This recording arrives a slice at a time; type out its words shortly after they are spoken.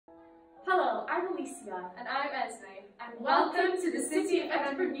Hello, I'm Alicia. And I'm Esme. And welcome to the City of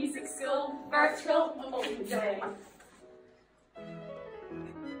Edinburgh Music School Virtual Open Day.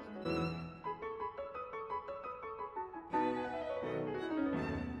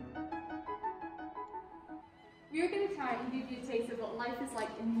 We're going to try and give you a taste of what life is like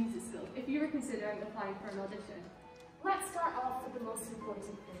in music school if you were considering applying for an audition. Let's start off with the most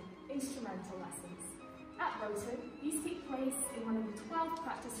important thing, instrumental lessons. At Rosen, these take place in one of the 12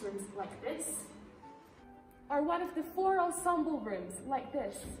 practice rooms like this, or one of the 4 ensemble rooms like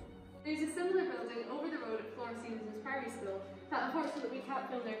this. There's a similar building over the road at Florence Stevenson's Primary School that unfortunately we can't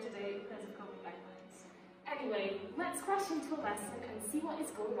film there today because of COVID guidelines. Anyway, let's crash into a lesson and see what is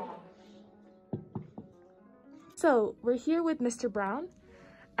going on. So, we're here with Mr. Brown.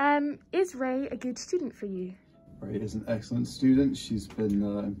 Is Ray a good student for you? Ray is an excellent student. She's been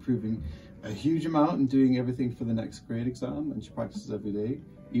improving a huge amount and doing everything for the next grade exam, and she practices every day,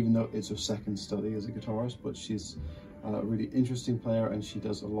 even though it's her second study as a guitarist. But she's a really interesting player and she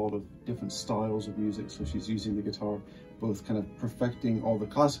does a lot of different styles of music. So she's using the guitar, both kind of perfecting all the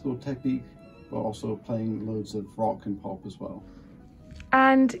classical technique, but also playing loads of rock and pop as well.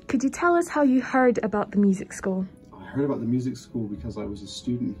 And could you tell us how you heard about the music school? I heard about the music school because I was a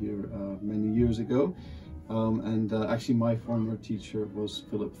student here many years ago. Actually my former teacher was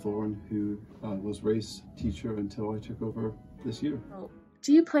Philip Thorne, who was Ray's teacher until I took over this year.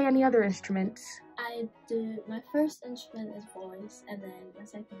 Do you play any other instruments? I do. My first instrument is voice, and then my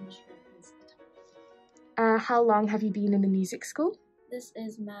second instrument is guitar. How long have you been in the music school? This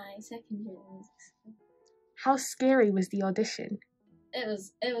is my second year in music school. How scary was the audition? It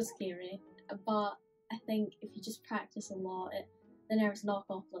was scary, but I think if you just practice a lot, the nerves knock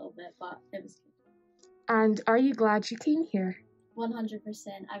off a little bit, but it was good. And are you glad you came here? 100%.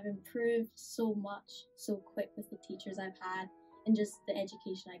 I've improved so much, so quick with the teachers I've had, and just the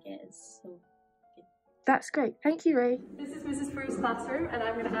education I get is so good. That's great. Thank you, Ray. This is Mrs. Prue's classroom, and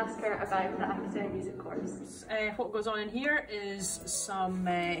I'm going to ask her about the academic music course. What goes on in here is some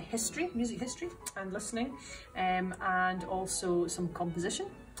music history and listening, and also some composition.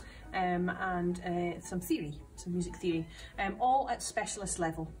 And some theory, some music theory, all at specialist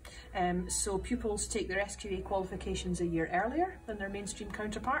level. So pupils take their SQA qualifications a year earlier than their mainstream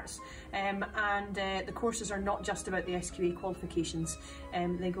counterparts, and the courses are not just about the SQA qualifications.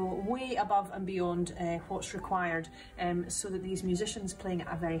 They go way above and beyond what's required, so that these musicians playing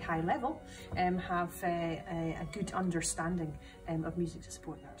at a very high level have a good understanding of music to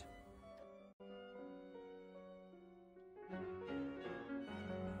support that.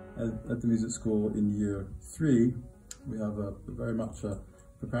 At the music school in year 3, we have very much a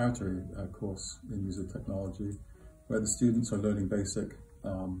preparatory course in music technology, where the students are learning basic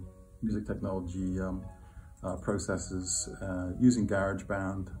music technology processes, using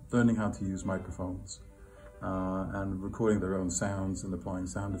GarageBand, learning how to use microphones, and recording their own sounds and applying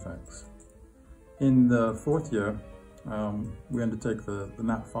sound effects. In the 4th year, we undertake the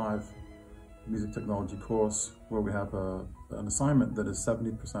Nat 5 music technology course, where we have an assignment that is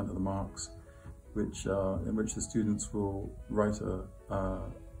 70% of the marks, in which the students will write a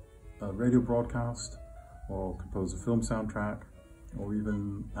radio broadcast, or compose a film soundtrack, or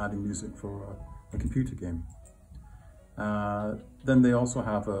even adding music for a computer game. Then they also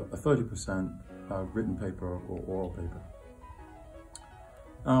have a 30% written paper or oral paper.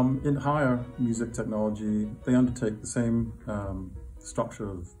 In higher music technology, they undertake the same structure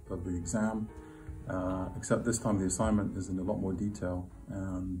of the exam, except this time the assignment is in a lot more detail,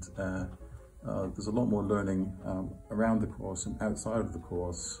 and there's a lot more learning around the course and outside of the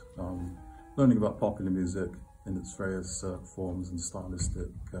course, learning about popular music in its various forms and stylistic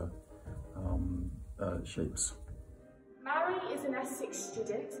shapes. Mary is an S6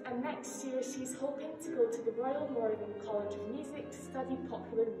 student, and next year she's hoping to go to the Royal Northern College of Music to study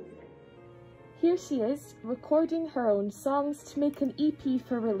popular music. Here she is, recording her own songs to make an EP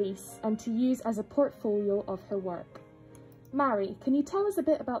for release and to use as a portfolio of her work. Mary, can you tell us a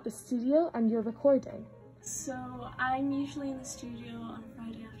bit about the studio and your recording? So I'm usually in the studio on a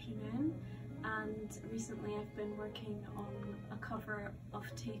Friday afternoon, and recently I've been working on a cover of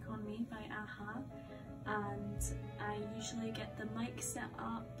Take On Me by a-ha, and I usually get the mic set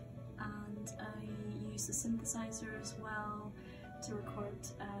up and I use the synthesizer as well to record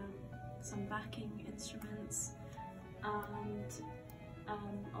some backing instruments, and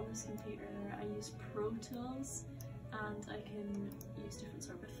on this computer I use Pro Tools, and I can use different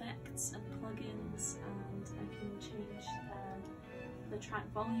sort of effects and plugins, and I can change the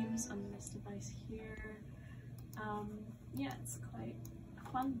track volumes on this device here. Yeah, it's quite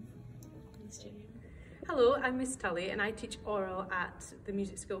fun in the studio. Hello, I'm Miss Tully and I teach oral at the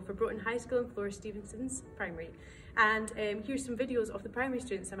music school for Broughton High School and Flora Stevenson's Primary. And here's some videos of the primary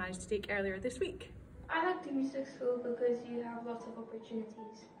students I managed to take earlier this week. I like the music school because you have lots of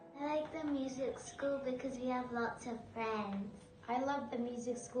opportunities. I like the music school because we have lots of friends. I love the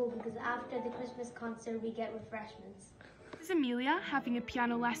music school because after the Christmas concert we get refreshments. This is Amelia having a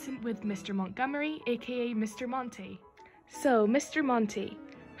piano lesson with Mr. Montgomery, aka Mr. Monty. So, Mr. Monty,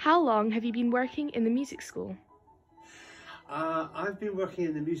 how long have you been working in the music school? I've been working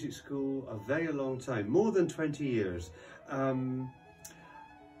in the music school a very long time, more than 20 years.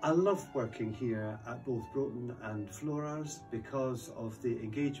 I love working here at both Broughton and Flora's because of the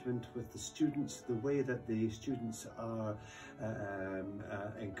engagement with the students, the way that the students are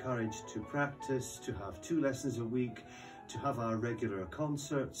encouraged to practice, to have 2 lessons a week, to have our regular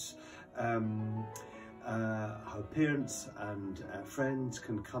concerts. Our parents and friends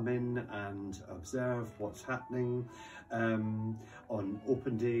can come in and observe what's happening on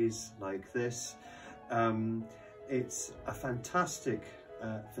open days like this. It's a fantastic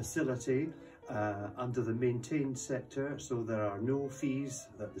facility under the maintained sector, so there are no fees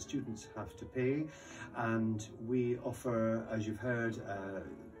that the students have to pay, and we offer, as you've heard,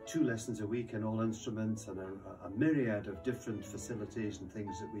 2 lessons a week in all instruments and a myriad of different facilities and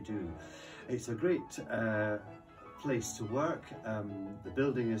things that we do. It's a great place to work. The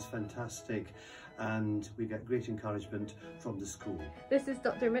building is fantastic and we get great encouragement from the school. This is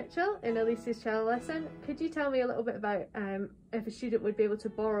Dr. Mitchell in Alicia's cello lesson. Could you tell me a little bit about if a student would be able to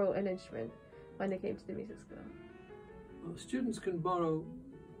borrow an instrument when they came to the music school? Well, students can borrow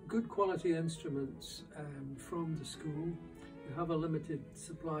good quality instruments from the school. We have a limited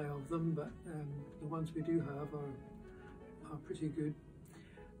supply of them, but the ones we do have are pretty good.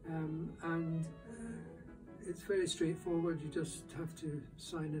 It's very straightforward. You just have to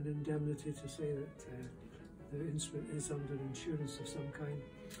sign an indemnity to say that the instrument is under insurance of some kind,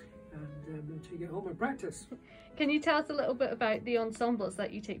 and then take it home and practice. Can you tell us a little bit about the ensembles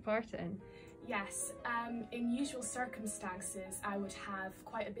that you take part in? Yes, in usual circumstances I would have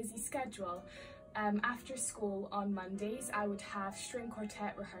quite a busy schedule. After school on Mondays I would have string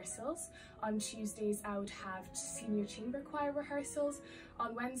quartet rehearsals, on Tuesdays I would have senior chamber choir rehearsals,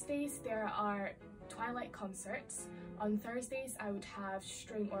 on Wednesdays there are twilight concerts, on Thursdays I would have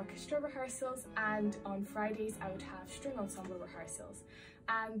string orchestra rehearsals, and on Fridays I would have string ensemble rehearsals.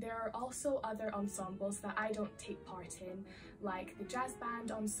 And there are also other ensembles that I don't take part in, like the jazz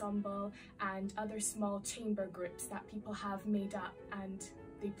band ensemble and other small chamber groups that people have made up and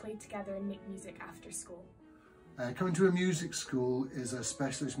they play together and make music after school. Coming to a music school is a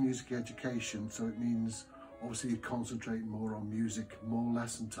specialist music education, so it means obviously concentrating more on music, more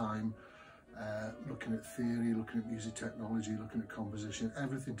lesson time, looking at theory, looking at music technology, looking at composition,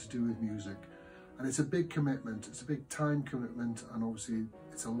 everything to do with music. And it's a big commitment, it's a big time commitment, and obviously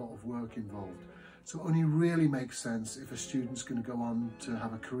it's a lot of work involved. So it only really makes sense if a student's going to go on to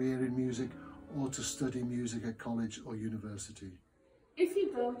have a career in music or to study music at college or university. If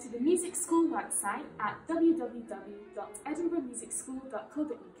you go to the music school website at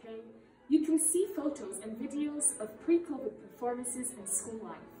www.edinburghmusicschool.co.uk, you can see photos and videos of pre-COVID performances in school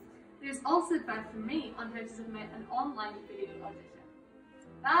life. There's also advice from me on how to submit an online video audition.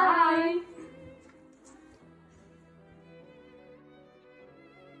 Bye!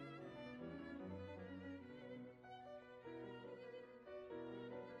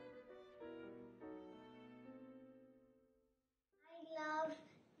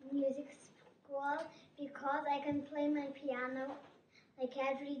 Music school because I can play my piano like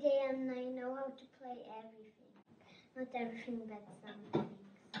every day and I know how to play everything. Not everything, but some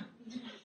things.